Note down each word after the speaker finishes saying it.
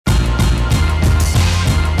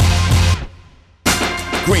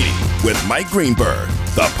Greeny with Mike Greenberg,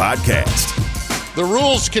 the podcast. The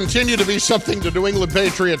rules continue to be something the New England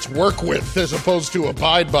Patriots work with as opposed to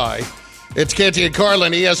abide by. It's Canty and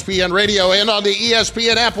Carlin, ESPN Radio, and on the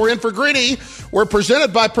ESPN app. We're in for Greeny. We're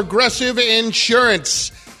presented by Progressive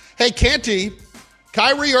Insurance. Hey, Canty,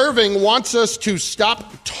 Kyrie Irving wants us to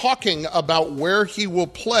stop talking about where he will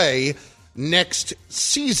play next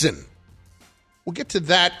season. We'll get to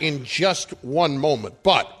that in just one moment,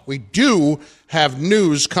 but we do have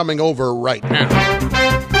news coming over right now.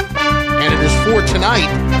 And it is for tonight,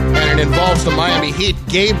 and it involves the Miami Heat.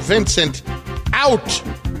 Gabe Vincent out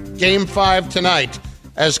Game 5 tonight,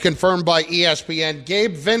 as confirmed by ESPN.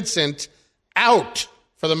 Gabe Vincent out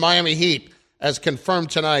for the Miami Heat, as confirmed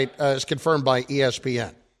tonight, as confirmed by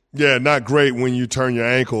ESPN. Yeah, not great when you turn your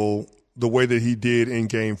ankle the way that he did in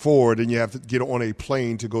Game 4, then you have to get on a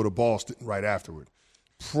plane to go to Boston right afterward.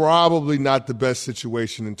 Probably not the best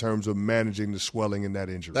situation in terms of managing the swelling in that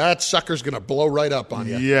injury. That sucker's going to blow right up on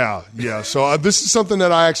you. Yeah. So this is something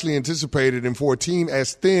that I actually anticipated, and for a team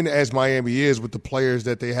as thin as Miami is with the players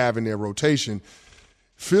that they have in their rotation,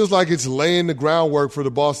 feels like it's laying the groundwork for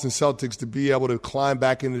the Boston Celtics to be able to climb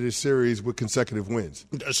back into this series with consecutive wins.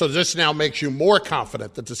 So this now makes you more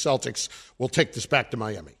confident that the Celtics will take this back to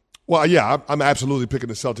Miami. Well, yeah, I'm absolutely picking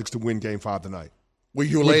the Celtics to win Game 5 tonight.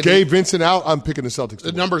 With Gabe Vincent out, I'm picking the Celtics to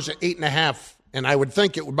win. The number's at 8.5, and I would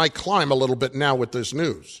think it might climb a little bit now with this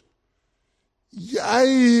news. Yeah,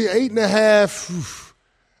 8.5,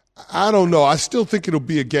 I don't know. I still think it'll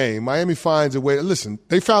be a game. Miami finds a way. Listen,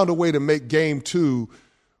 they found a way to make Game 2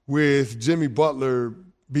 with Jimmy Butler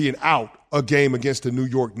being out a game against the New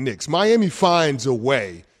York Knicks. Miami finds a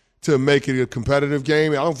way to make it a competitive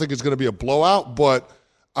game. I don't think it's going to be a blowout, but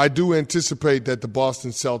I do anticipate that the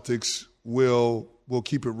Boston Celtics will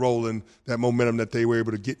keep it rolling, that momentum that they were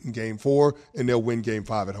able to get in Game 4, and they'll win Game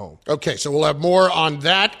 5 at home. Okay, so we'll have more on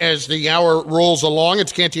that as the hour rolls along.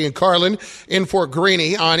 It's Canty and Carlin in for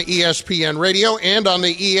Greeny on ESPN Radio and on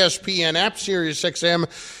the ESPN app, Sirius XM,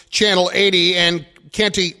 Channel 80. And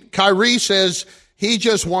Canty, Kyrie says he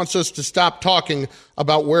just wants us to stop talking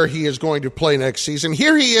about where he is going to play next season.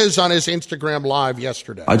 Here he is on his Instagram Live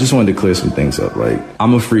yesterday. I just wanted to clear some things up.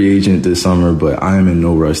 I'm a free agent this summer, but I am in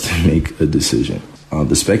no rush to make a decision.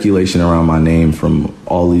 The speculation around my name from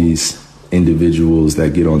all these individuals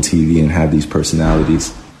that get on TV and have these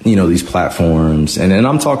personalities, these platforms, and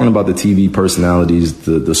I'm talking about the TV personalities,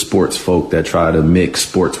 the sports folk that try to mix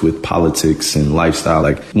sports with politics and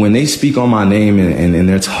lifestyle. When they speak on my name and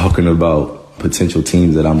they're talking about potential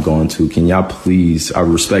teams that I'm going to, can y'all please, I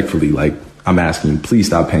respectfully, I'm asking you, please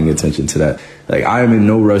stop paying attention to that. I am in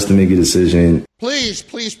no rush to make a decision. Please.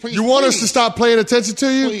 You want us to stop paying attention to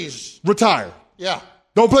you? Please. Retire. Yeah.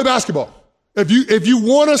 Don't play basketball. If you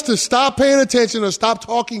want us to stop paying attention or stop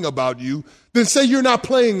talking about you, then say you're not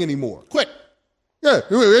playing anymore. Quit. Yeah.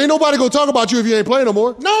 Ain't nobody going to talk about you if you ain't playing no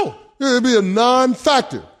more. No. It'll be a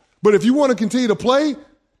non-factor. But if you want to continue to play,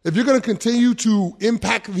 if you're going to continue to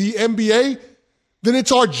impact the NBA, then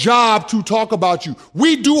it's our job to talk about you.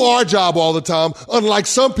 We do our job all the time, unlike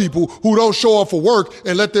some people who don't show up for work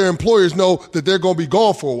and let their employers know that they're going to be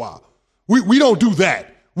gone for a while. We don't do that.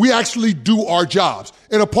 We actually do our jobs.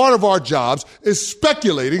 And a part of our jobs is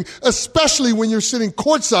speculating, especially when you're sitting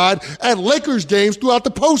courtside at Lakers games throughout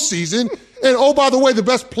the postseason. And oh, by the way, the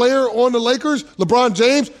best player on the Lakers, LeBron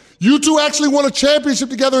James, you two actually won a championship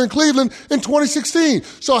together in Cleveland in 2016.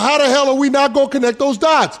 So how the hell are we not going to connect those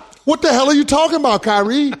dots? What the hell are you talking about,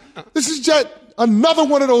 Kyrie? This is just another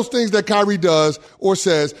one of those things that Kyrie does or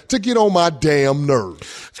says to get on my damn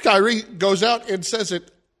nerves. Kyrie goes out and says it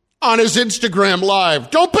on his Instagram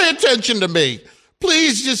Live. Don't pay attention to me.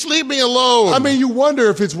 Please just leave me alone. I mean, you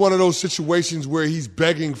wonder if it's one of those situations where he's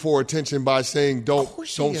begging for attention by saying, don't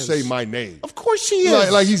say my name. Of course he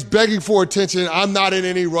is. Like he's begging for attention. I'm not in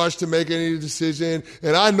any rush to make any decision,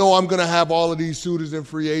 and I know I'm going to have all of these suitors in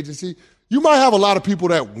free agency. You might have a lot of people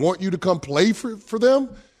that want you to come play for them.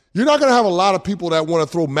 You're not going to have a lot of people that want to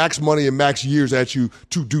throw max money and max years at you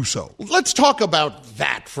to do so. Let's talk about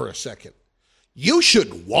that for a second. You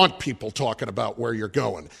should want people talking about where you're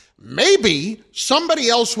going. Maybe somebody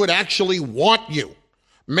else would actually want you.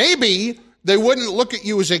 Maybe they wouldn't look at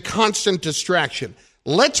you as a constant distraction.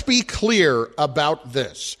 Let's be clear about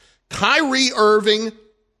this. Kyrie Irving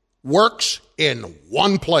works in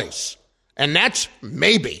one place, and that's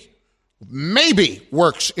maybe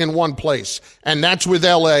works in one place, and that's with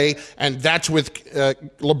L.A., and that's with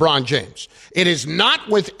LeBron James. It is not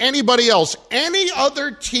with anybody else. Any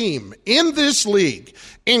other team in this league,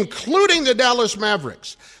 including the Dallas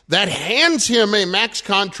Mavericks, that hands him a max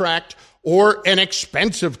contract or an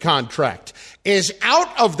expensive contract is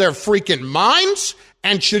out of their freaking minds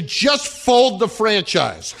and should just fold the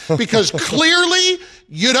franchise because clearly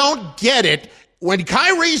you don't get it. When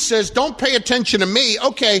Kyrie says, don't pay attention to me,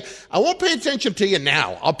 okay, I won't pay attention to you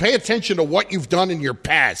now. I'll pay attention to what you've done in your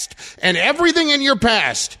past. And everything in your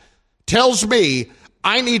past tells me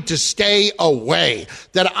I need to stay away,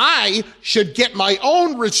 that I should get my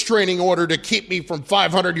own restraining order to keep me from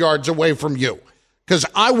 500 yards away from you. Because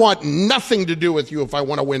I want nothing to do with you if I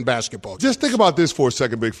want to win basketball games. Just think about this for a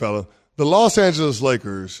second, big fella. The Los Angeles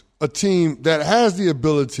Lakers, a team that has the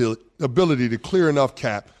ability to clear enough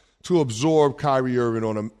cap to absorb Kyrie Irving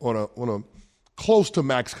on a close to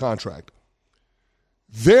max contract.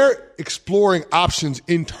 They're exploring options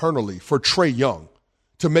internally for Trae Young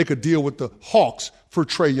to make a deal with the Hawks for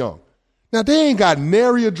Trae Young. Now, they ain't got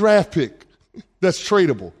nary a draft pick that's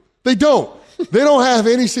tradable. They don't. They don't have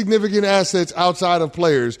any significant assets outside of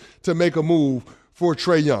players to make a move for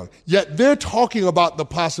Trae Young. Yet they're talking about the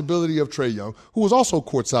possibility of Trae Young, who was also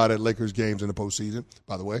courtside at Lakers games in the postseason,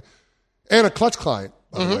 by the way, and a clutch client,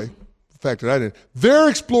 by the way, factor that in. They're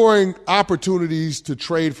exploring opportunities to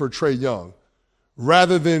trade for Trae Young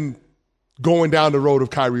rather than going down the road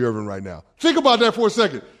of Kyrie Irving right now. Think about that for a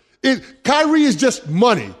second. Kyrie is just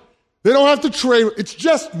money. They don't have to trade. It's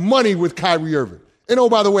just money with Kyrie Irving. And oh,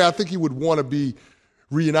 by the way, I think he would want to be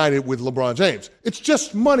reunited with LeBron James. It's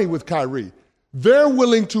just money with Kyrie. They're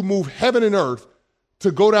willing to move heaven and earth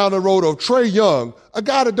to go down the road of Trae Young, a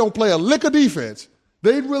guy that don't play a lick of defense.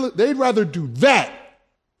 They'd rather do that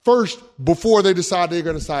first before they decide they're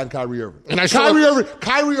going to sign Kyrie Irving. And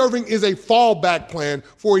Kyrie Irving is a fallback plan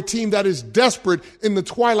for a team that is desperate in the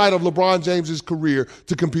twilight of LeBron James's career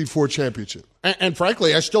to compete for a championship. And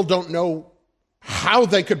frankly, I still don't know how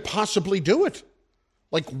they could possibly do it.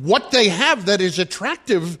 Like what they have that is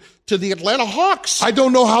attractive to the Atlanta Hawks. I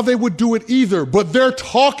don't know how they would do it either, but they're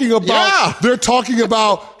talking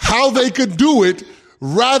about how they could do it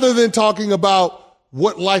rather than talking about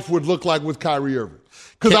what life would look like with Kyrie Irving.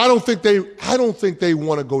 Because I don't think they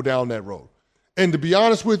want to go down that road. And to be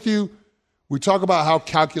honest with you, we talk about how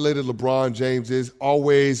calculated LeBron James is,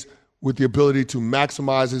 always with the ability to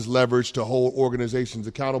maximize his leverage to hold organizations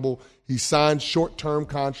accountable. He signs short-term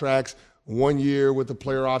contracts, 1 year with a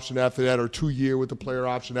player option after that, or 2 year with a player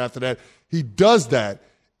option after that. He does that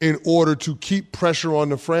in order to keep pressure on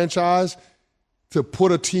the franchise, to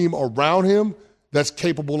put a team around him that's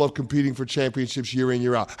capable of competing for championships year in,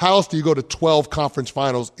 year out. How else do you go to 12 conference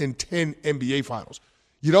finals and 10 NBA finals?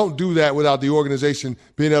 You don't do that without the organization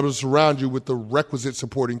being able to surround you with the requisite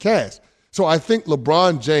supporting cast. So I think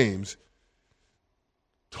LeBron James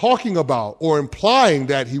talking about or implying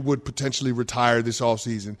that he would potentially retire this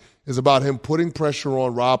offseason is about him putting pressure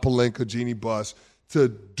on Rob Pelinka, Jeannie Buss, to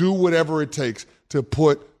do whatever it takes to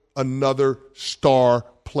put another star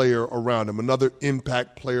player around him, another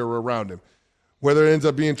impact player around him. Whether it ends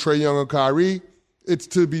up being Trae Young or Kyrie, it's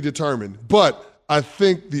to be determined. But I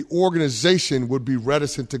think the organization would be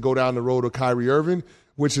reticent to go down the road of Kyrie Irving,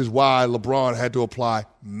 which is why LeBron had to apply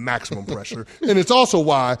maximum pressure. And it's also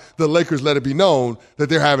why the Lakers let it be known that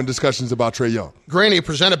they're having discussions about Trae Young. Granny,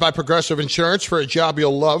 presented by Progressive Insurance. For a job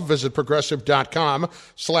you'll love, visit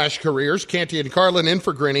progressive.com/careers. Canty and Carlin in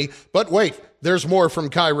for Granny. But wait, there's more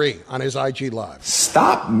from Kyrie on his IG Live.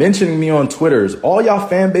 Stop mentioning me on Twitters. All y'all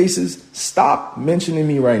fan bases, stop mentioning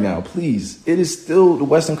me right now, please. It is still the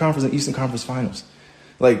Western Conference and Eastern Conference finals.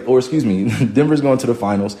 Denver's going to the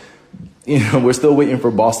finals. We're still waiting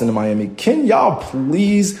for Boston and Miami. Can y'all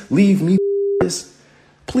please leave me this?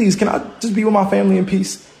 Please, can I just be with my family in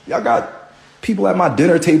peace? Y'all got people at my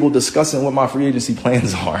dinner table discussing what my free agency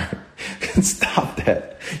plans are. Stop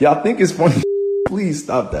that. Y'all think it's funny? Please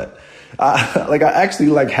stop that. I actually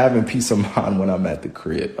like having peace of mind when I'm at the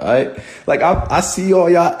crib, all right? I see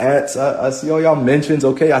all y'all ads. I see all y'all mentions.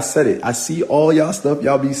 Okay, I said it. I see all y'all stuff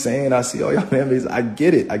y'all be saying. I see all y'all memories. I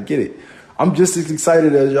get it. I'm just as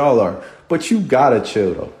excited as y'all are. But you gotta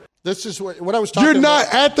chill, though. This is what I was talking about. You're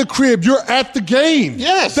not at the crib. You're at the game.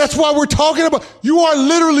 Yes. That's why we're talking about. You are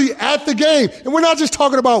literally at the game. And we're not just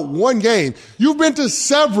talking about one game. You've been to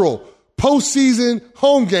several postseason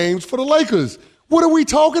home games for the Lakers. What are we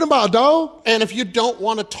talking about, dog? And if you don't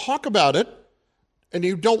want to talk about it, and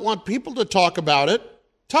you don't want people to talk about it,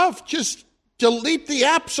 tough. Just delete the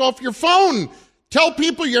apps off your phone. Tell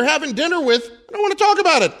people you're having dinner with, I don't want to talk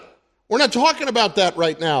about it. We're not talking about that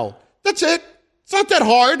right now. That's it. It's not that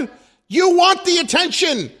hard. You want the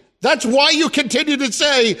attention. That's why you continue to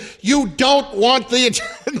say you don't want the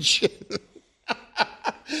attention.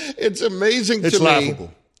 It's amazing to me. It's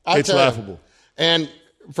laughable. It's laughable. And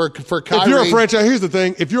for Kyrie. If you're a franchise, here's the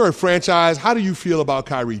thing. If you're a franchise, how do you feel about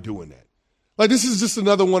Kyrie doing that? Like, this is just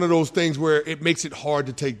another one of those things where it makes it hard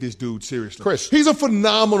to take this dude seriously. Chris. He's a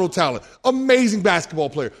phenomenal talent, amazing basketball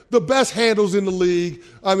player, the best handles in the league.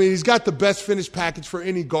 I mean, he's got the best finish package for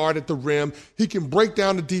any guard at the rim. He can break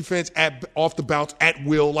down the defense off the bounce at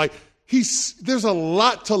will. Like, there's a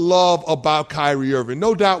lot to love about Kyrie Irving.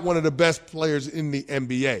 No doubt one of the best players in the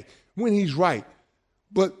NBA when he's right.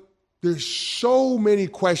 But there's so many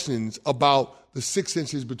questions about the 6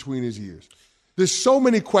 inches between his ears. There's so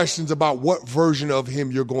many questions about what version of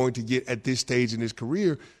him you're going to get at this stage in his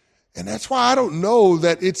career. And that's why I don't know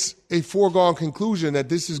that it's a foregone conclusion that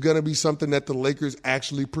this is going to be something that the Lakers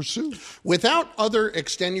actually pursue. Without other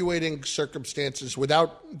extenuating circumstances,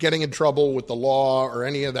 without getting in trouble with the law or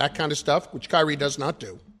any of that kind of stuff, which Kyrie does not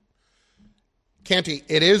do, Canty,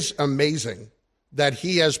 it is amazing that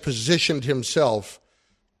he has positioned himself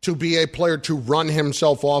to be a player to run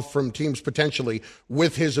himself off from teams potentially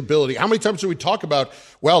with his ability. How many times do we talk about,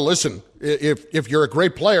 well, listen, if you're a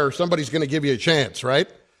great player, somebody's going to give you a chance, right?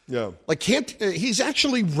 Yeah. Like, he's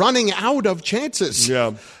actually running out of chances.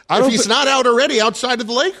 Yeah. If he's not out already outside of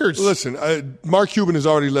the Lakers. Listen, Mark Cuban has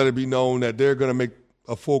already let it be known that they're going to make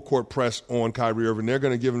a full court press on Kyrie Irving. They're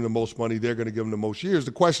going to give him the most money. They're going to give him the most years.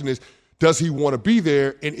 The question is, does he want to be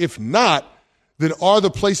there? And if not, then are the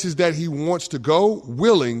places that he wants to go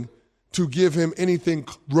willing to give him anything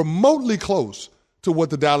remotely close to what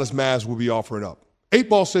the Dallas Mavs will be offering up?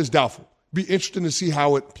 8Ball says doubtful. Be interesting to see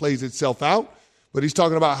how it plays itself out. But he's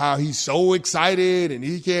talking about how he's so excited and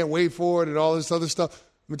he can't wait for it and all this other stuff.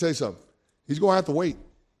 Let me tell you something. He's going to have to wait.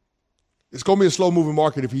 It's going to be a slow-moving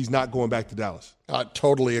market if he's not going back to Dallas. I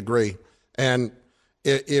totally agree. And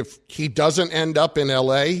if he doesn't end up in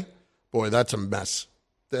L.A., boy, that's a mess.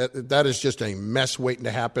 That is just a mess waiting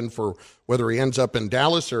to happen for whether he ends up in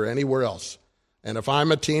Dallas or anywhere else. And if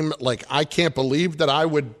I'm a team, like, I can't believe that I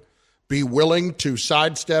would be willing to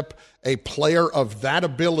sidestep a player of that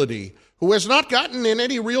ability who has not gotten in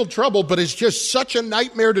any real trouble, but is just such a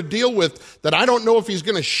nightmare to deal with that I don't know if he's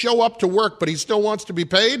going to show up to work, but he still wants to be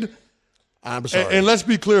paid. I'm sorry. And let's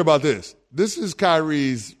be clear about this. This is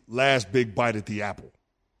Kyrie's last big bite at the apple.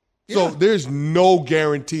 So there's no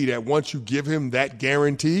guarantee that once you give him that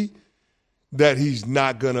guarantee that he's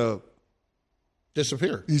not going to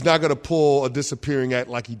disappear. He's not going to pull a disappearing act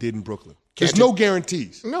like he did in Brooklyn. There's no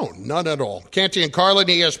guarantees. No, none at all. Canty and Carlin,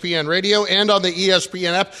 ESPN Radio, and on the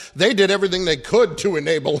ESPN app, they did everything they could to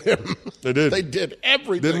enable him. They did. They did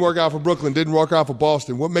everything. Didn't work out for Brooklyn. Didn't work out for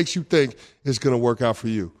Boston. What makes you think it's going to work out for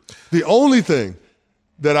you? The only thing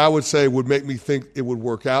that I would say would make me think it would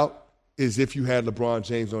work out is if you had LeBron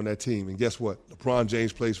James on that team. And guess what? LeBron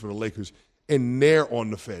James plays for the Lakers, and they're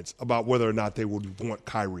on the fence about whether or not they would want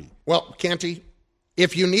Kyrie. Well, Canty,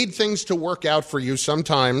 if you need things to work out for you,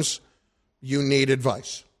 sometimes you need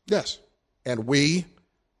advice. Yes. And we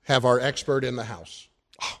have our expert in the house.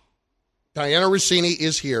 Diana Rossini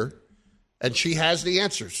is here, and she has the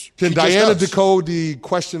answers. Can Diana decode the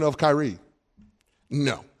question of Kyrie?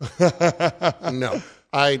 No. No.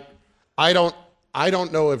 I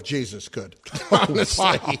don't know if Jesus could, honestly.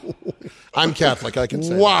 Wow. I'm Catholic, I can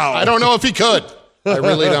say. Wow. That. I don't know if he could. I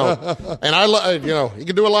really don't. And he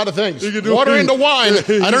can do a lot of things. Water into wine.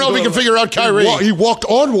 I don't know if he can figure out Kyrie. He walked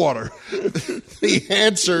on water. The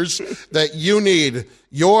answers that you need,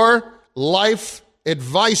 your life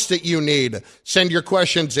advice that you need, send your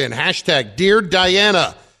questions in. # Dear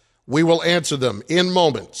Diana. We will answer them in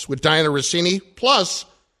moments with Diana Rossini. Plus,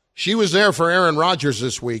 she was there for Aaron Rodgers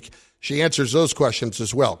this week. She answers those questions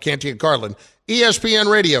as well. Canty and Carlin, ESPN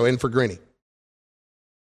Radio, in for Greeny.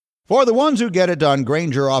 For the ones who get it done,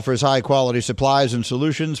 Grainger offers high-quality supplies and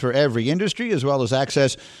solutions for every industry, as well as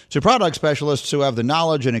access to product specialists who have the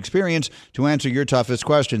knowledge and experience to answer your toughest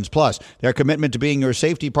questions. Plus, their commitment to being your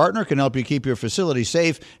safety partner can help you keep your facility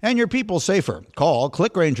safe and your people safer. Call,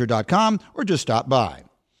 clickgrainger.com, or just stop by.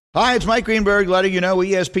 Hi, it's Mike Greenberg letting you know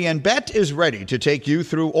ESPN Bet is ready to take you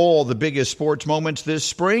through all the biggest sports moments this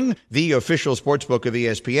spring. The official sportsbook of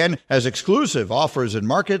ESPN has exclusive offers and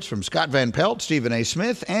markets from Scott Van Pelt, Stephen A.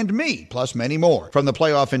 Smith, and me, plus many more. From the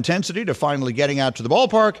playoff intensity to finally getting out to the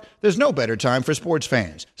ballpark, there's no better time for sports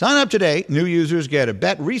fans. Sign up today. New users get a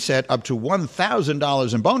bet reset up to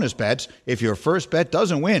 $1,000 in bonus bets if your first bet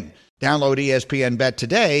doesn't win. Download ESPN Bet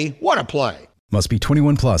today. What a play. Must be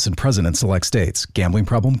 21 plus and present in select states. Gambling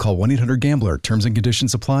problem? Call 1-800-GAMBLER. Terms and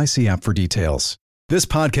conditions apply. See app for details. This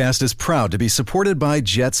podcast is proud to be supported by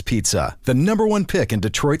Jets Pizza, the #1 pick in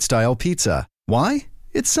Detroit-style pizza. Why?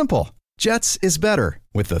 It's simple. Jets is better.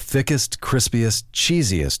 With the thickest, crispiest,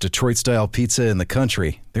 cheesiest Detroit-style pizza in the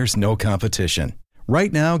country, there's no competition.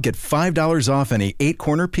 Right now, get $5 off any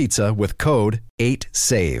 8-corner pizza with code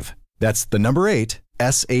 8SAVE. That's the number 8,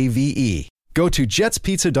 S-A-V-E. Go to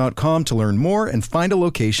jetspizza.com to learn more and find a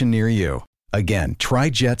location near you. Again, try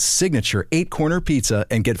Jet's signature 8-corner pizza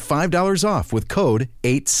and get $5 off with code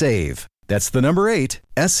 8SAVE. That's the number 8,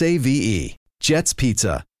 SAVE. Jet's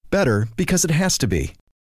Pizza. Better because it has to be.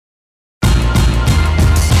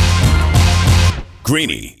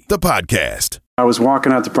 Greeny, the podcast. I was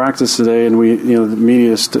walking out to practice today, and we, the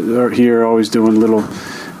media are here always doing little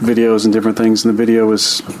videos and different things. And the video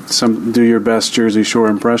was some do your best Jersey Shore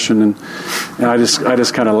impression, and I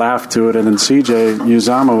just kind of laughed to it. And then CJ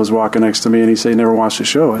Uzama was walking next to me, and he said he never watched the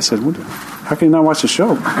show. I said, how can you not watch the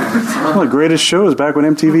show? One of the greatest shows back when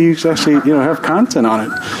MTV used to actually have content on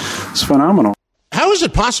it. It's phenomenal. How is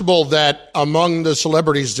it possible that among the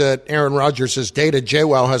celebrities that Aaron Rodgers has dated,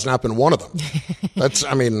 JWoww has not been one of them?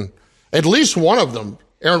 At least one of them.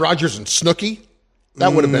 Aaron Rodgers and Snooki.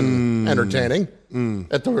 That would have been entertaining,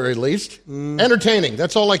 at the very least. Entertaining.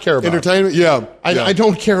 That's all I care about. Entertainment? Yeah. I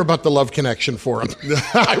don't care about the love connection for him.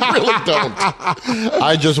 I really don't.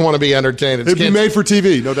 I just want to be entertained. It'd be made for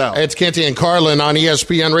TV, no doubt. It's Canty and Carlin on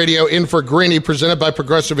ESPN Radio, in for Greeny, presented by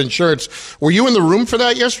Progressive Insurance. Were you in the room for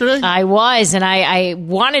that yesterday? I was, and I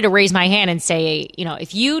wanted to raise my hand and say,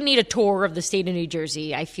 if you need a tour of the state of New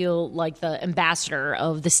Jersey, I feel like the ambassador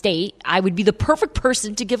of the state. I would be the perfect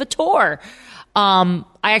person to give a tour. I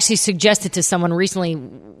actually suggested to someone recently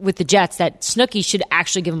with the Jets that Snooki should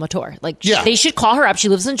actually give him a tour. They should call her up. She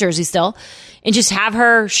lives in Jersey still, and just have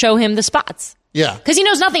her show him the spots. Yeah, because he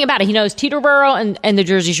knows nothing about it. He knows Teterboro and the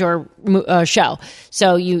Jersey Shore show.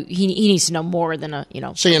 So he needs to know more than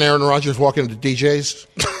Seeing Aaron Rodgers walk into DJ's.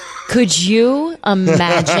 Could you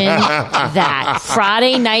imagine that?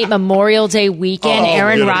 Friday night, Memorial Day weekend,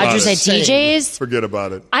 Aaron Rodgers at DJ's? Forget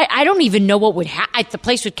about it. I don't even know what would happen. The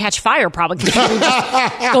place would catch fire probably because people would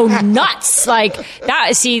just go nuts.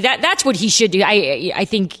 That's what he should do. I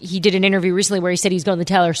think he did an interview recently where he said he's going to the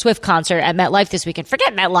Taylor Swift concert at MetLife this weekend.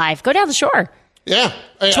 Forget MetLife. Go down the shore. Yeah.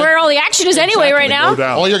 It's where all the action is anyway right now. No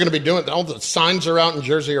all you're going to be doing, all the signs are out in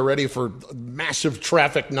Jersey already for massive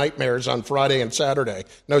traffic nightmares on Friday and Saturday.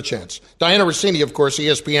 No chance. Diana Rossini, of course,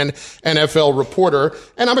 ESPN NFL reporter.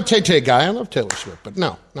 And I'm a Tay-Tay guy. I love Taylor Swift. But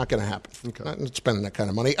no, not going to happen. Okay. Not spending that kind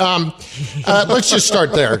of money. Let's just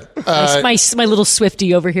start there. My little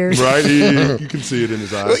Swiftie over here. Right? You can see it in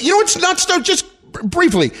his eyes. It's nuts, though. Just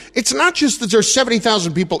briefly, it's not just that there's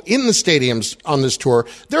 70,000 people in the stadiums on this tour.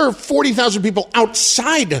 There are 40,000 people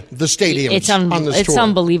outside the stadiums on this tour. It's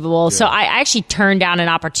unbelievable. Yeah. So I actually turned down an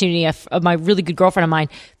opportunity of my really good girlfriend of mine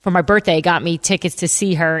for my birthday. Got me tickets to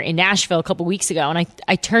see her in Nashville a couple weeks ago, and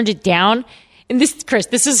I turned it down. And this, Chris,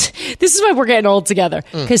 this is why we're getting old together,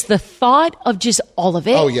 because the thought of just all of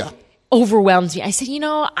it. Overwhelms me. I said,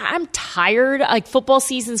 I'm tired. Like, football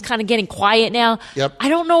season's kind of getting quiet now. Yep. I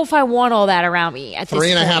don't know if I want all that around me at this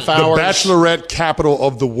point. 3.5 hours. The Bachelorette capital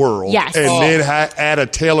of the world. Yes. And then add a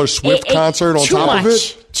Taylor Swift concert on top of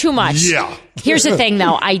it. Too much. Yeah. Here's the thing,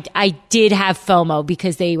 though. I did have FOMO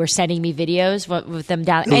because they were sending me videos with them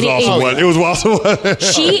down. It was awesome.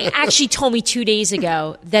 She actually told me 2 days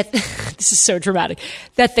ago that, this is so dramatic,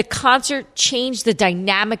 that the concert changed the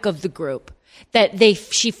dynamic of the group. That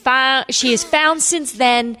she has found since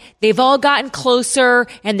then, they've all gotten closer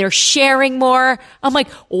and they're sharing more. I'm like,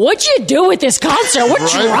 what'd you do with this concert? What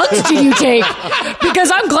drugs do you take? Because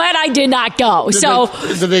I'm glad I did not go.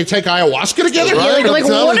 Did they take ayahuasca together? Right? Like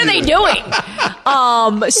what are they doing?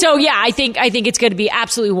 I think it's going to be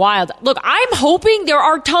absolutely wild. Look, I'm hoping there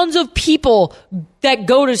are tons of people that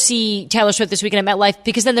go to see Taylor Swift this weekend at MetLife,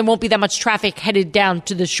 because then there won't be that much traffic headed down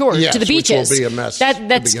to the shores, to the beaches. Which will be a mess.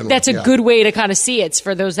 That's a good way to kind of see it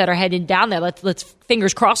for those that are headed down there. Let's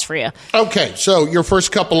fingers crossed for you. Okay, so your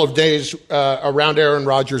first couple of days around Aaron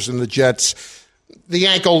Rodgers and the Jets. The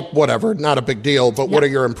ankle, whatever, not a big deal, but what are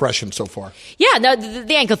your impressions so far? Yeah, no,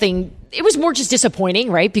 the ankle thing, it was more just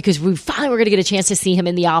disappointing, right? Because we finally were going to get a chance to see him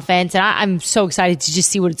in the offense, and I'm so excited to just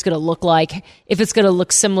see what it's going to look like. If it's going to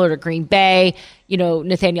look similar to Green Bay,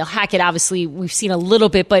 Nathaniel Hackett, obviously, we've seen a little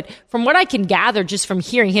bit, but from what I can gather, just from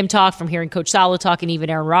hearing him talk, from hearing Coach Saleh talk, and even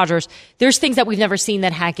Aaron Rodgers, there's things that we've never seen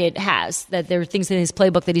that Hackett has, that there are things in his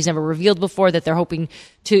playbook that he's never revealed before, that they're hoping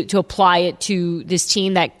to apply it to this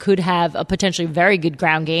team that could have a potentially very good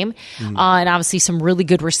ground game, and obviously some really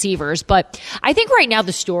good receivers. But I think right now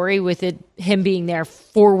the story with him being there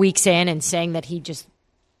 4 weeks in and saying that he just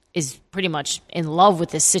is pretty much in love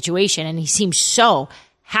with this situation, and he seems so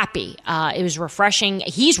happy. It was refreshing.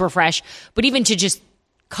 He's refreshed, but even to just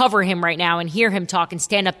cover him right now and hear him talk and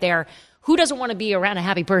stand up there, who doesn't want to be around a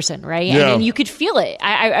happy person, right? Yeah. And you could feel it.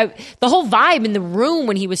 The whole vibe in the room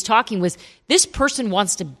when he was talking was, this person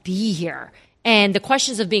wants to be here. And the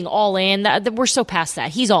questions of being all in, we're so past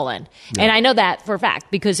that. He's all in. Yeah. And I know that for a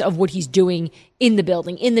fact because of what he's doing in the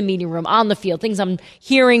building, in the meeting room, on the field, things I'm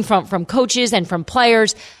hearing from coaches and from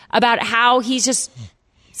players about how he's just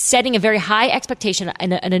setting a very high expectation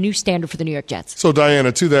and a new standard for the New York Jets. So,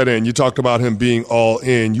 Diana, to that end, you talked about him being all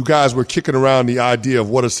in. You guys were kicking around the idea of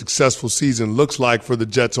what a successful season looks like for the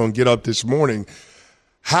Jets on Get Up this morning.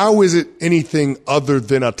 How is it anything other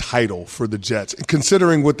than a title for the Jets,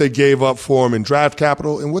 considering what they gave up for him in draft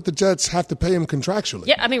capital and what the Jets have to pay him contractually?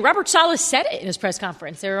 Yeah, I mean, Robert Saleh said it in his press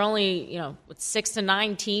conference. There are only, 6 to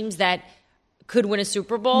 9 teams that could win a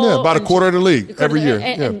Super Bowl. Yeah, about a quarter of the league every year.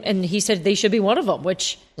 And he said they should be one of them,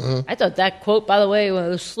 which I thought that quote, by the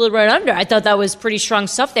way, slid right under. I thought that was pretty strong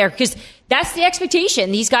stuff there because that's the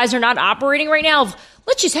expectation. These guys are not operating right now of,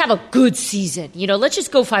 let's just have a good season. Let's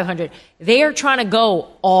just go 500. They are trying to go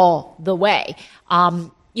all the way.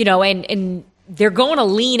 And they're going to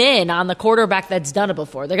lean in on the quarterback that's done it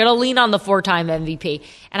before. They're going to lean on the 4-time MVP.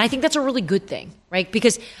 And I think that's a really good thing, right?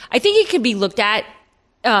 Because I think it can be looked at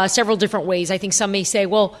several different ways. I think some may say,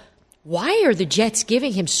 well, why are the Jets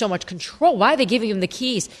giving him so much control? Why are they giving him the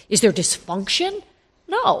keys? Is there dysfunction?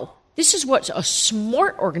 No. This is what a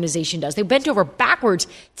smart organization does. They bent over backwards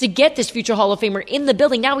to get this future Hall of Famer in the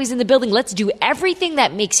building. Now he's in the building. Let's do everything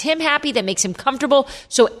that makes him happy, that makes him comfortable,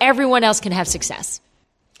 so everyone else can have success.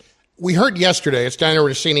 We heard yesterday, it's Diana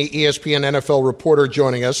Rossini, ESPN NFL reporter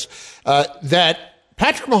joining us, that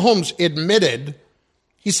Patrick Mahomes admitted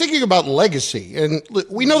he's thinking about legacy. And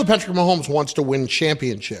we know that Patrick Mahomes wants to win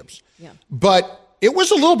championships. Yeah. But it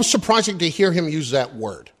was a little bit surprising to hear him use that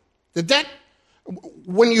word.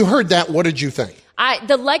 When you heard that, what did you think?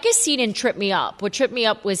 The legacy didn't trip me up. What tripped me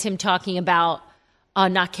up was him talking about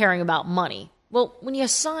not caring about money. Well, when you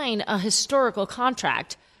sign a historical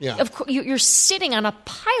contract, of course, you're sitting on a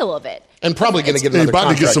pile of it. And probably going to get another contract.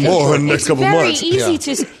 About to get some more in the next couple months. It's very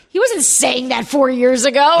easy to... He wasn't saying that 4 years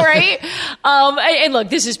ago, right? And look,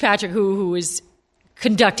 this is Patrick who is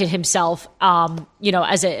conducted himself,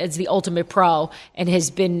 as the ultimate pro and has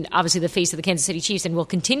been obviously the face of the Kansas City Chiefs and will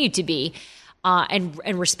continue to be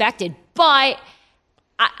and respected. But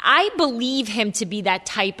I believe him to be that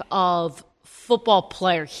type of football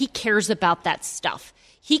player. He cares about that stuff.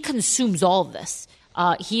 He consumes all of this.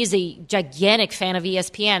 He is a gigantic fan of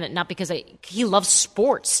ESPN, not because he loves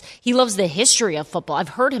sports. He loves the history of football. I've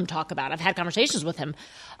heard him talk about it. I've had conversations with him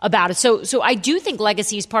about it. So I do think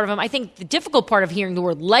legacy is part of him. I think the difficult part of hearing the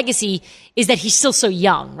word legacy is that he's still so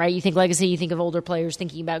young, right? You think legacy, you think of older players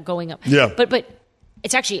thinking about going up. Yeah. But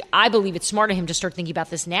it's actually, I believe it's smart of him to start thinking about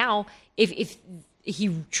this now. If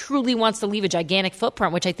he truly wants to leave a gigantic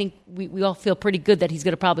footprint, which I think we all feel pretty good that he's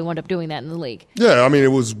going to probably wind up doing that in the league. Yeah, I mean,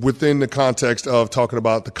 it was within the context of talking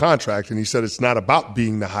about the contract, and he said it's not about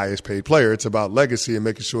being the highest paid player. It's about legacy and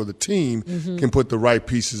making sure the team can put the right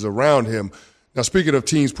pieces around him. Now, speaking of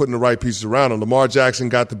teams putting the right pieces around him, Lamar Jackson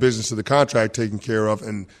got the business of the contract taken care of,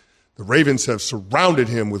 and the Ravens have surrounded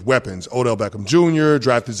him with weapons. Odell Beckham Jr.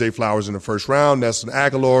 drafted Zay Flowers in the first round, Nelson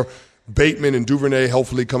Aguilar, Bateman and Duvernay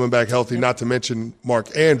hopefully coming back healthy, not to mention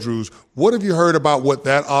Mark Andrews. What have you heard about what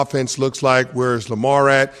that offense looks like? Where is Lamar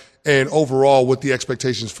at? And overall, what the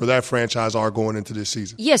expectations for that franchise are going into this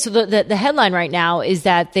season? Yeah, so the headline right now is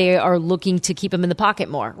that they are looking to keep him in the pocket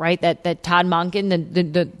more, right? That Todd Monken,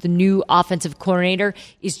 the new offensive coordinator,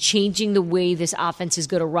 is changing the way this offense is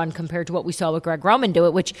going to run compared to what we saw with Greg Roman do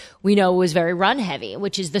it, which we know was very run-heavy,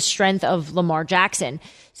 which is the strength of Lamar Jackson.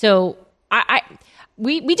 So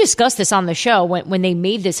We discussed this on the show when they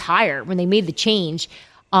made this hire, when they made the change.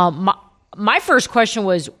 My first question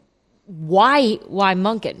was, why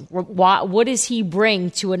Monken? What does he bring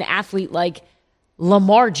to an athlete like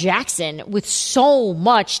Lamar Jackson with so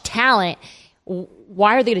much talent?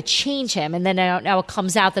 Why are they going to change him? And then now it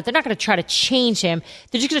comes out that they're not going to try to change him.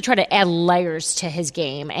 They're just going to try to add layers to his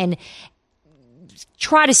game and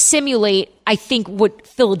try to simulate, I think, what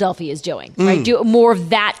Philadelphia is doing, right? Do more of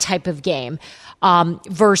that type of game.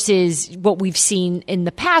 Versus what we've seen in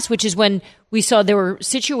the past, which is when we saw there were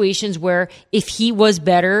situations where if he was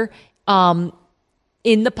better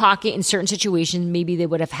in the pocket in certain situations, maybe they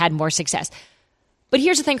would have had more success. But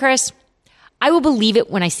here's the thing, Chris. I will believe it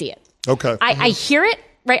when I see it. Okay. I hear it,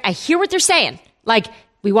 right? I hear what they're saying. Like,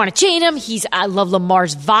 we want to chain him. I love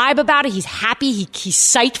Lamar's vibe about it. He's happy. He's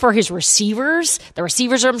psyched for his receivers. The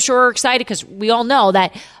receivers, I'm sure, are excited because we all know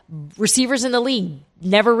that receivers in the league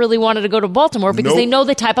never really wanted to go to Baltimore because they know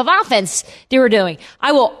the type of offense they were doing.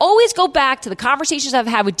 I will always go back to the conversations I've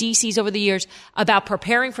had with DCs over the years about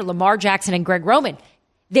preparing for Lamar Jackson and Greg Roman.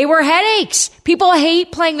 They were headaches. People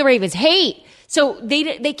hate playing the Ravens. Hate. So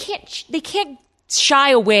they can't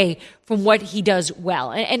shy away from what he does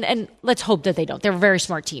well. And let's hope that they don't. They're a very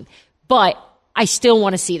smart team. But I still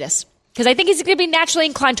want to see this because I think he's going to be naturally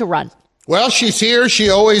inclined to run. Well, she's here.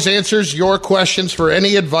 She always answers your questions for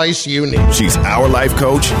any advice you need. She's our life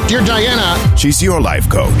coach. Dear Diana, she's your life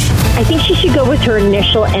coach. I think she should go with her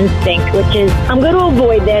initial instinct, which is, I'm going to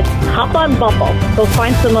avoid this, hop on Bumble, go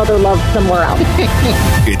find some other love somewhere else.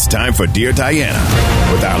 It's time for Dear Diana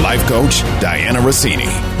with our life coach, Diana Rossini.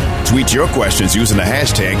 Tweet your questions using the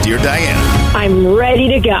hashtag Dear Diana. I'm ready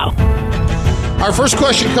to go. our first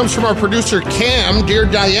question comes from our producer, Cam. Dear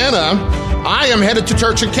Diana, I am headed to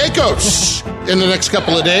Turks and Caicos in the next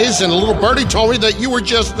couple of days, and a little birdie told me that you were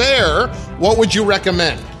just there. What would you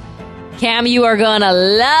recommend? Cam, you are gonna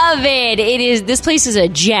love it. This place is a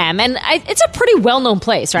gem, and it's a pretty well-known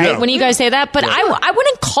place, right? Yeah. When you guys say that, but I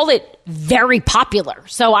wouldn't call it very popular.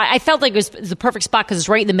 So I felt like it was the perfect spot because it's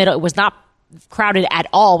right in the middle. It was not crowded at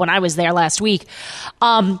all when I was there last week.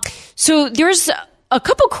 So there's a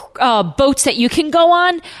couple boats that you can go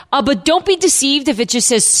on, but don't be deceived if it just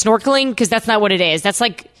says snorkeling, because that's not what it is. That's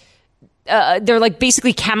like they're like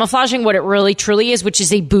basically camouflaging what it really truly is, which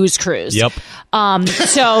is a booze cruise. Yep.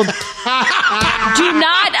 So do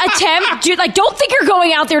not attempt. Don't think you're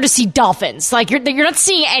going out there to see dolphins. Like you're not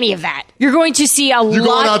seeing any of that. You're going to see a lot. You're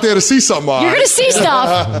going out there to see something. You're going to see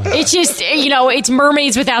stuff. It's just it's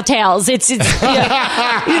mermaids without tails. It's that's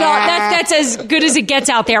as good as it gets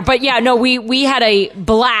out there. But yeah, no, we had a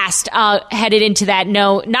blast headed into that.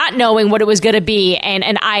 No, not knowing what it was going to be,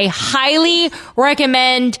 and I highly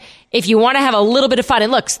recommend. If you want to have a little bit of fun,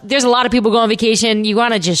 and look, there's a lot of people go on vacation, you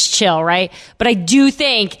want to just chill, right? But I do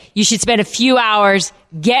think you should spend a few hours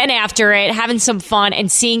getting after it, having some fun, and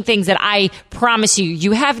seeing things that I promise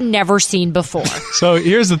you have never seen before. So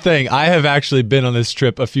here's the thing. I have actually been on this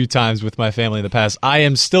trip a few times with my family in the past. I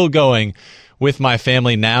am still going with my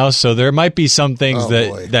family now, so there might be some things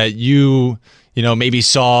that you maybe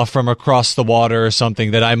saw from across the water or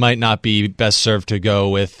something that I might not be best served to go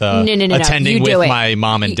with attending with my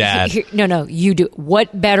mom and dad. No, you do.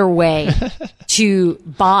 What better way to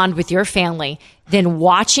bond with your family than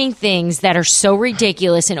watching things that are so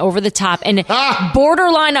ridiculous and over the top and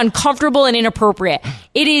borderline uncomfortable and inappropriate?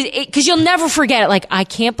 It is because you'll never forget it. Like, I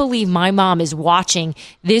can't believe my mom is watching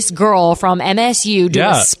this girl from MSU do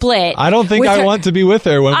a split. I don't think I want to be with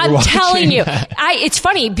her when we're watching. I'm telling you. It's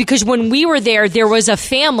funny because when we were there was a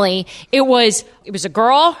family. It was a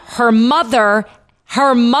girl, her mother,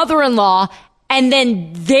 her mother-in-law, and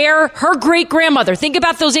then her great-grandmother. Think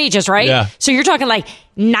about those ages, right? Yeah. So you're talking like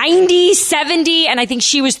 90, 70, and I think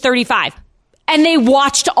she was 35. And they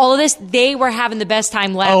watched all of this. They were having the best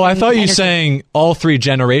time laughing. Oh, I thought you were saying all three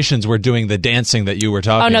generations were doing the dancing that you were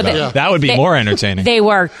talking about. That would be more entertaining. They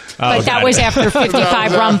were. But that was after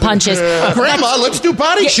 55 rum punches. Grandma, let's do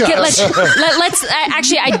body shots. Let's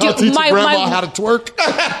actually, I do. I'll teach Grandma how to twerk.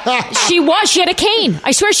 She had a cane.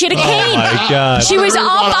 I swear she had a cane. Oh, my God. She was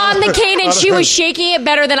up on the cane, and she was shaking it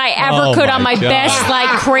better than I ever could on my best, like,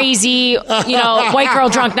 crazy, white girl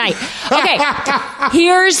drunk night. Okay,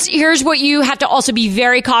 here's what you have to also be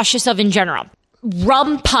very cautious of in general.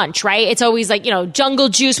 Rum punch, right? It's always like, jungle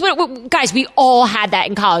juice. Guys, we all had that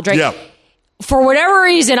in college, right? Yeah. For whatever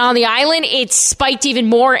reason, on the island, it's spiked even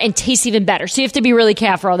more and tastes even better. So you have to be really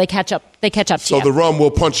careful. They catch up to you. So the rum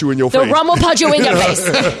will punch you in your face. The rum will punch you in your face.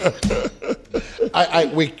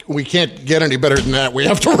 We can't get any better than that. We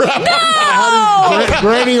have to wrap up.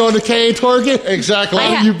 Granny on the cane twerking? Exactly. I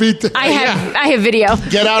have video.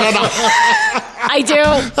 Get out of the... I do.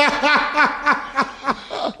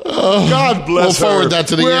 God bless her. We'll forward that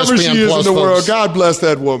to the Wherever ESPN she is Plus in the world, folks. God bless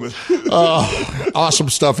that woman. Awesome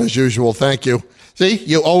stuff as usual. Thank you. See,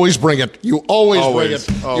 you always bring it. You always bring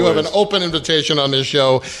it. Always. You have an open invitation on this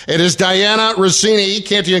show. It is Diana Rossini,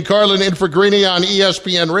 Canty and Carlin in for Greeny on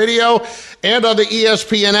ESPN Radio and on the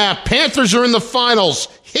ESPN app. Panthers are in the finals.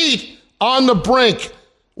 Heat on the brink.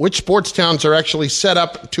 Which sports towns are actually set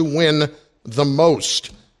up to win the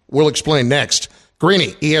most? We'll explain next. Greeny,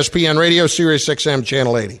 ESPN Radio, Sirius XM,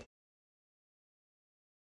 Channel 80.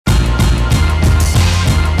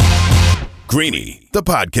 Greeny, the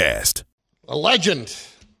podcast. A legend.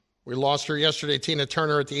 We lost her yesterday, Tina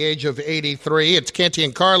Turner, at the age of 83. It's Canty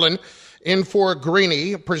and Carlin in for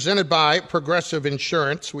Greeny, presented by Progressive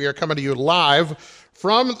Insurance. We are coming to you live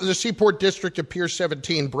from the Seaport District of Pier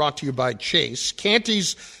 17, brought to you by Chase.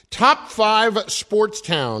 Canty's top 5 sports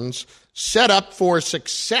towns set up for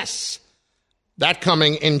success. That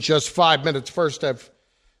coming in just 5 minutes. First, I've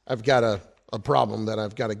got a a problem that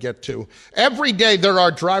I've got to get to. Every day there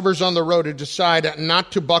are drivers on the road who decide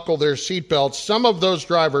not to buckle their seatbelts. Some of those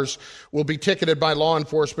drivers will be ticketed by law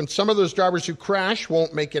enforcement. Some of those drivers who crash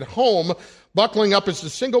won't make it home. Buckling up is the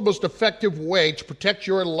single most effective way to protect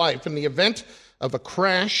your life in the event of a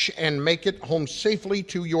crash and make it home safely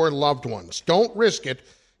to your loved ones. Don't risk it.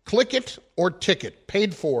 Click it or ticket.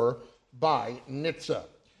 Paid for by NHTSA.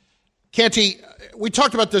 Canty, we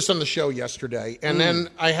talked about this on the show yesterday, and then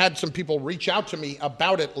I had some people reach out to me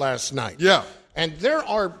about it last night. Yeah. And there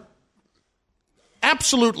are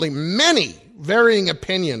absolutely many varying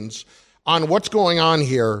opinions on what's going on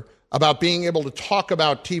here about being able to talk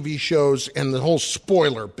about TV shows and the whole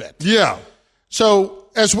spoiler bit. Yeah. So,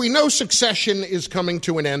 as we know, Succession is coming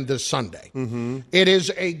to an end this Sunday. It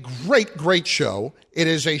is a great, great show. It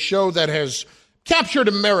is a show that has captured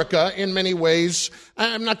America in many ways.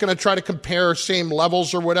 I'm not going to try to compare same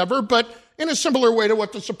levels or whatever, but in a similar way to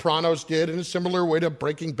what The Sopranos did, in a similar way to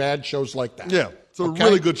Breaking Bad, shows like that. Yeah, it's a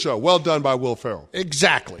really good show. Well done by Will Ferrell.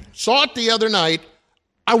 Exactly. Saw it the other night.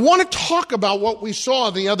 I want to talk about what we saw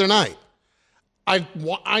the other night.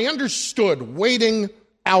 I understood waiting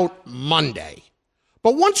out Monday.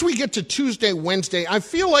 But once we get to Tuesday, Wednesday, I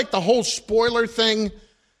feel like the whole spoiler thing,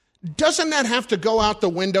 doesn't that have to go out the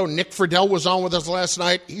window? Nick Friedel was on with us last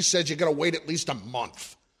night. He said you got to wait at least a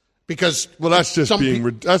month because that's just being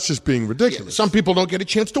ridiculous. Yeah, some people don't get a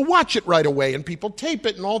chance to watch it right away, and people tape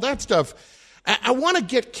it and all that stuff. I want to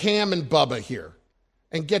get Cam and Bubba here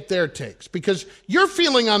and get their takes because your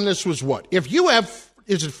feeling on this was what? If you have,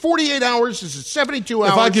 is it 48 hours? Is it 72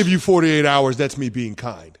 hours? If I give you 48 hours, that's me being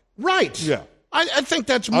kind. Right. Yeah. I think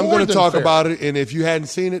that's more than I'm going to talk fair. about it, and if you hadn't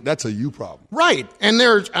seen it, that's a you problem. Right. And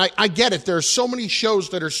I get it. There are so many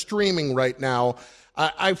shows that are streaming right now.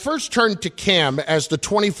 I first turned to Cam as the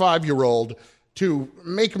 25-year-old to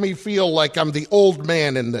make me feel like I'm the old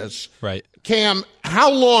man in this. Right. Cam, how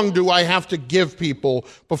long do I have to give people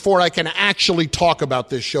before I can actually talk about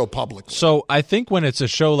this show publicly? So I think when it's a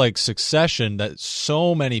show like Succession that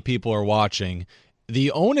so many people are watching,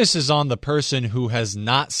 the onus is on the person who has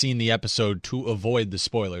not seen the episode to avoid the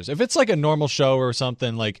spoilers. If it's like a normal show or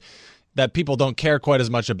something like that people don't care quite as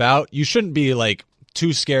much about, you shouldn't be like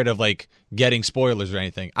too scared of like getting spoilers or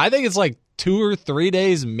anything. I think it's like 2 or 3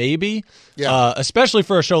 days maybe, especially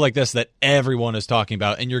for a show like this that everyone is talking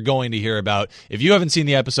about and you're going to hear about. If you haven't seen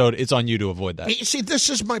the episode, it's on you to avoid that. You see, this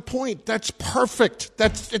is my point. That's perfect.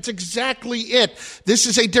 It's exactly it. This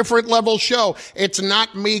is a different level show. It's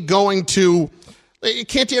not me going to...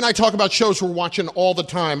 Canty and I talk about shows we're watching all the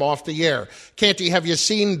time off the air. Canty, have you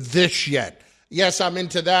seen this yet? Yes, I'm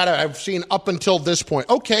into that. I've seen up until this point.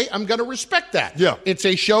 Okay, I'm going to respect that. Yeah. It's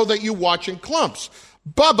a show that you watch in clumps.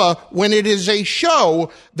 Bubba, when it is a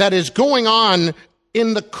show that is going on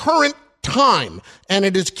in the current time and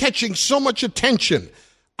it is catching so much attention,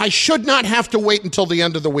 I should not have to wait until the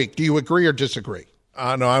end of the week. Do you agree or disagree?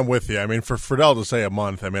 No, I'm with you. I mean, for Friedel to say a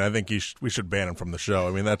month, I mean, I think we should ban him from the show.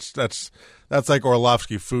 I mean, that's like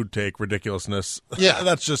Orlovsky food take ridiculousness. Yeah,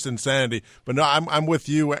 that's just insanity. But no, I'm with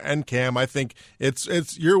you and Cam. I think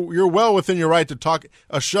it's you're well within your right to talk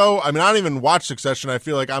a show. I mean, I don't even watch Succession. I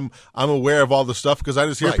feel like I'm aware of all the stuff because I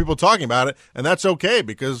just hear people talking about it, and that's okay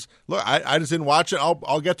because look, I just didn't watch it.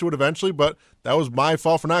 I'll get to it eventually, but that was my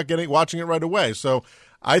fault for not watching it right away. So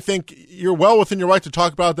I think you're well within your right to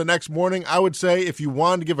talk about it the next morning. I would say if you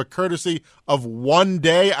wanted to give a courtesy of 1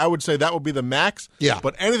 day, I would say that would be the max. Yeah.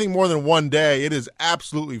 But anything more than 1 day, it is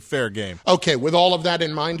absolutely fair game. Okay, with all of that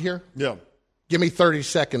in mind here, yeah, give me 30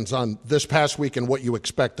 seconds on this past week and what you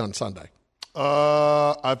expect on Sunday.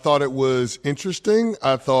 I thought it was interesting.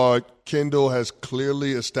 I thought Kendall has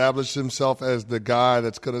clearly established himself as the guy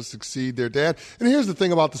that's going to succeed their dad. And here's the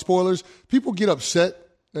thing about the spoilers. People get upset.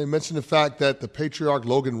 They mentioned the fact that the patriarch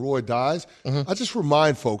Logan Roy dies. I just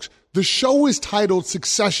remind folks, the show is titled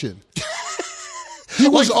Succession. He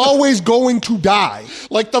was always going to die.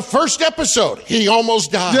 Like the first episode, he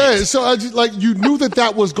almost died. Yeah, so you knew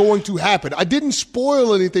that was going to happen. I didn't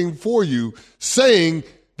spoil anything for you saying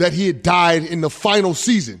that he had died in the final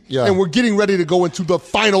season. Yeah. And we're getting ready to go into the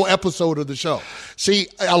final episode of the show. See,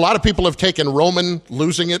 a lot of people have taken Roman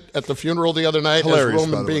losing it at the funeral the other night as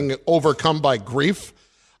Roman being overcome by grief.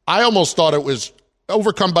 I almost thought it was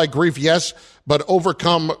overcome by grief, yes, but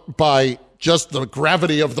overcome by just the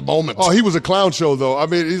gravity of the moment. Oh, he was a clown show, though. I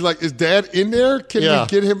mean, he's like, is Dad in there? Can we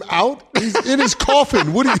get him out? He's in his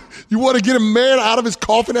coffin. What do you want to get a man out of his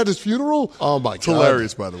coffin at his funeral? Oh, my God. It's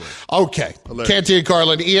hilarious, by the way. Okay. Canty and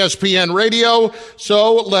Carlin, ESPN Radio.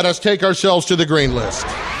 So let us take ourselves to the green list.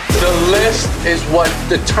 The list is what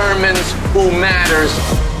determines who matters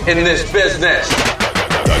in this business.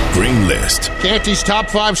 The Green List. Canty's top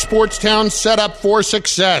 5 sports towns set up for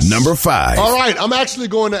success. Number 5. All right, I'm actually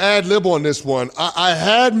going to ad lib on this one. I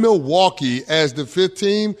had Milwaukee as the 5th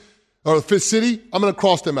team, or the 5th city. I'm going to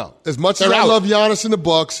cross them out. As much as I love Giannis and the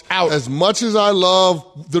Bucks, as much as I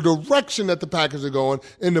love the direction that the Packers are going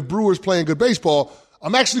and the Brewers playing good baseball,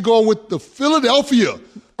 I'm actually going with the Philadelphia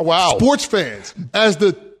sports fans as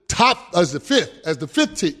the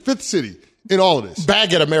fifth city in all of this.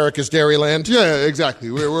 Bag it, America's Dairyland. Yeah, exactly.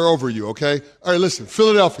 We're over you, okay? All right, listen,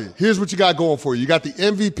 Philadelphia, here's what you got going for you. You got the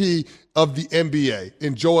MVP of the NBA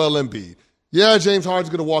in Joel Embiid. Yeah, James Harden's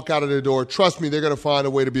going to walk out of their door. Trust me, they're going to find a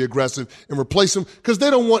way to be aggressive and replace him because they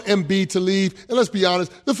don't want Embiid to leave. And let's be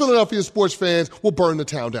honest, the Philadelphia sports fans will burn the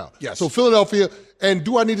town down. Yes. So Philadelphia, and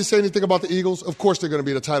do I need to say anything about the Eagles? Of course they're going to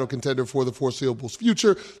be the title contender for the foreseeable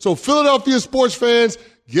future. So Philadelphia sports fans,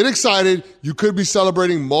 get excited. You could be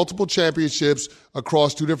celebrating multiple championships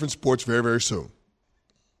across 2 different sports very, very soon.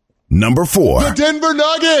 Number 4. The Denver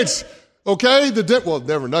Nuggets. Okay,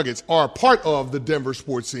 Denver Nuggets are a part of the Denver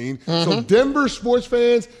sports scene. Mm-hmm. So Denver sports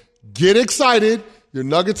fans, get excited. Your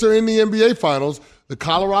Nuggets are in the NBA Finals. The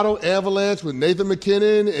Colorado Avalanche with Nathan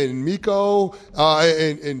McKinnon and Miko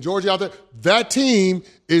and Georgie out there, that team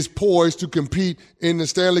is poised to compete in the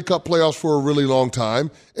Stanley Cup playoffs for a really long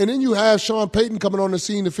time. And then you have Sean Payton coming on the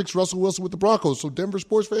scene to fix Russell Wilson with the Broncos. So Denver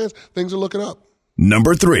sports fans, things are looking up.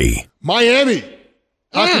 Number 3. Miami.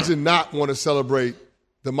 How could you not want to celebrate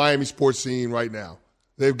the Miami sports scene right now?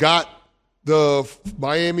 They've got the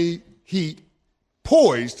Miami Heat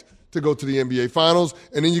poised to go to the NBA Finals,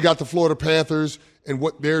 and then you got the Florida Panthers and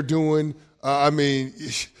what they're doing.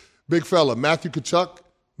 Big fella, Matthew Tkachuk.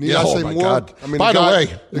 Need I say more? God. By the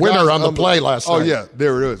way, winner on the play last night. Oh, yeah,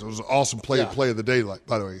 there it is. It was an awesome play of the day,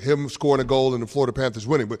 by the way. Him scoring a goal and the Florida Panthers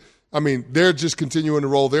winning. But, they're just continuing to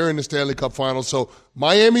roll. They're in the Stanley Cup Finals. So,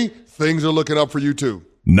 Miami, things are looking up for you, too.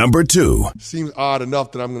 Number 2. Seems odd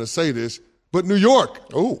enough that I'm going to say this, but New York.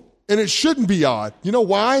 Oh. And it shouldn't be odd. You know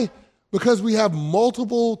why? Because we have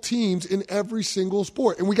multiple teams in every single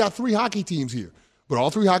sport. And we got 3 hockey teams here. But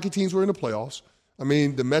all 3 hockey teams were in the playoffs.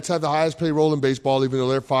 The Mets have the highest payroll in baseball, even though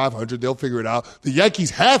they're 500. They'll figure it out. The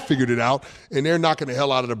Yankees have figured it out, and they're knocking the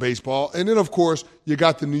hell out of the baseball. And then, of course, you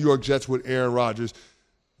got the New York Jets with Aaron Rodgers.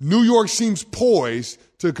 New York seems poised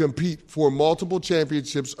to compete for multiple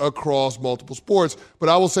championships across multiple sports. But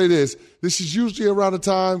I will say this is usually around a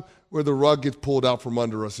time where the rug gets pulled out from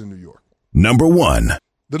under us in New York. Number 1.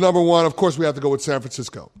 The number 1, of course, we have to go with San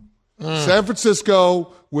Francisco. San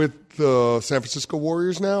Francisco with the San Francisco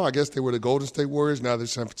Warriors now. I guess they were the Golden State Warriors. Now they're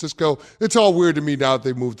San Francisco. It's all weird to me now that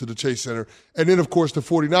they moved to the Chase Center. And then, of course, the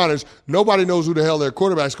 49ers. Nobody knows who the hell their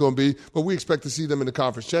quarterback's going to be, but we expect to see them in the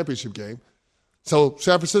conference championship game. So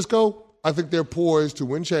San Francisco, I think they're poised to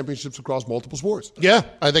win championships across multiple sports. Yeah,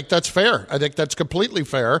 I think that's fair. I think that's completely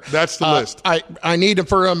fair. That's the list. I need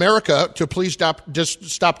for America to please stop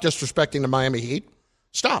disrespecting the Miami Heat.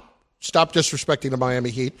 Stop disrespecting the Miami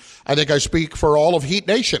Heat. I think I speak for all of Heat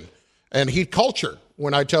Nation and Heat culture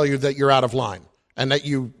when I tell you that you're out of line and that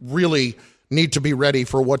you really need to be ready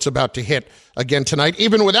for what's about to hit again tonight,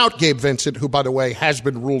 even without Gabe Vincent, who, by the way, has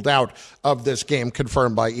been ruled out of this game,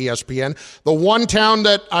 confirmed by ESPN. The one town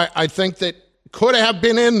that I think that could have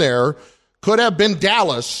been in there could have been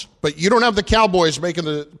Dallas, but you don't have the Cowboys making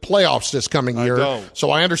the playoffs this coming year. I don't. So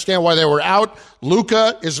I understand why they were out.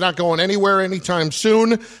 Luka is not going anywhere anytime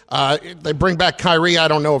soon. They bring back Kyrie. I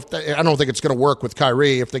don't think it's going to work with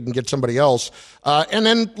Kyrie if they can get somebody else. And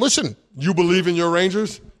then, listen. You believe in your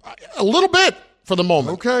Rangers? A little bit for the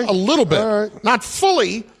moment. Okay. A little bit. All right. Not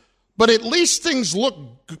fully, but at least things look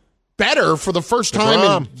better for the first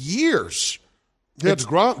time in years. Yeah,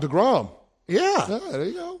 DeGrom. Yeah. There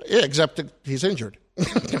you go. Yeah, except that he's injured.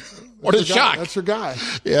 What a shock. That's your guy.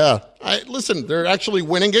 Yeah. Listen, they're actually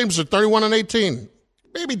winning games at 31-18.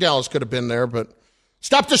 Maybe Dallas could have been there, but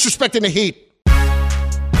stop disrespecting the Heat.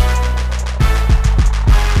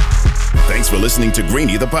 Thanks for listening to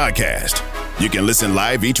Greeny the podcast. You can listen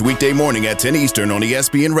live each weekday morning at 10 Eastern on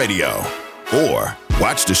ESPN Radio. Or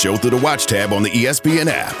watch the show through the Watch tab on the ESPN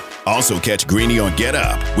app. Also catch Greeny on Get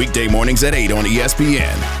Up, weekday mornings at 8 on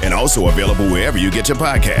ESPN. And also available wherever you get your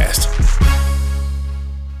podcast.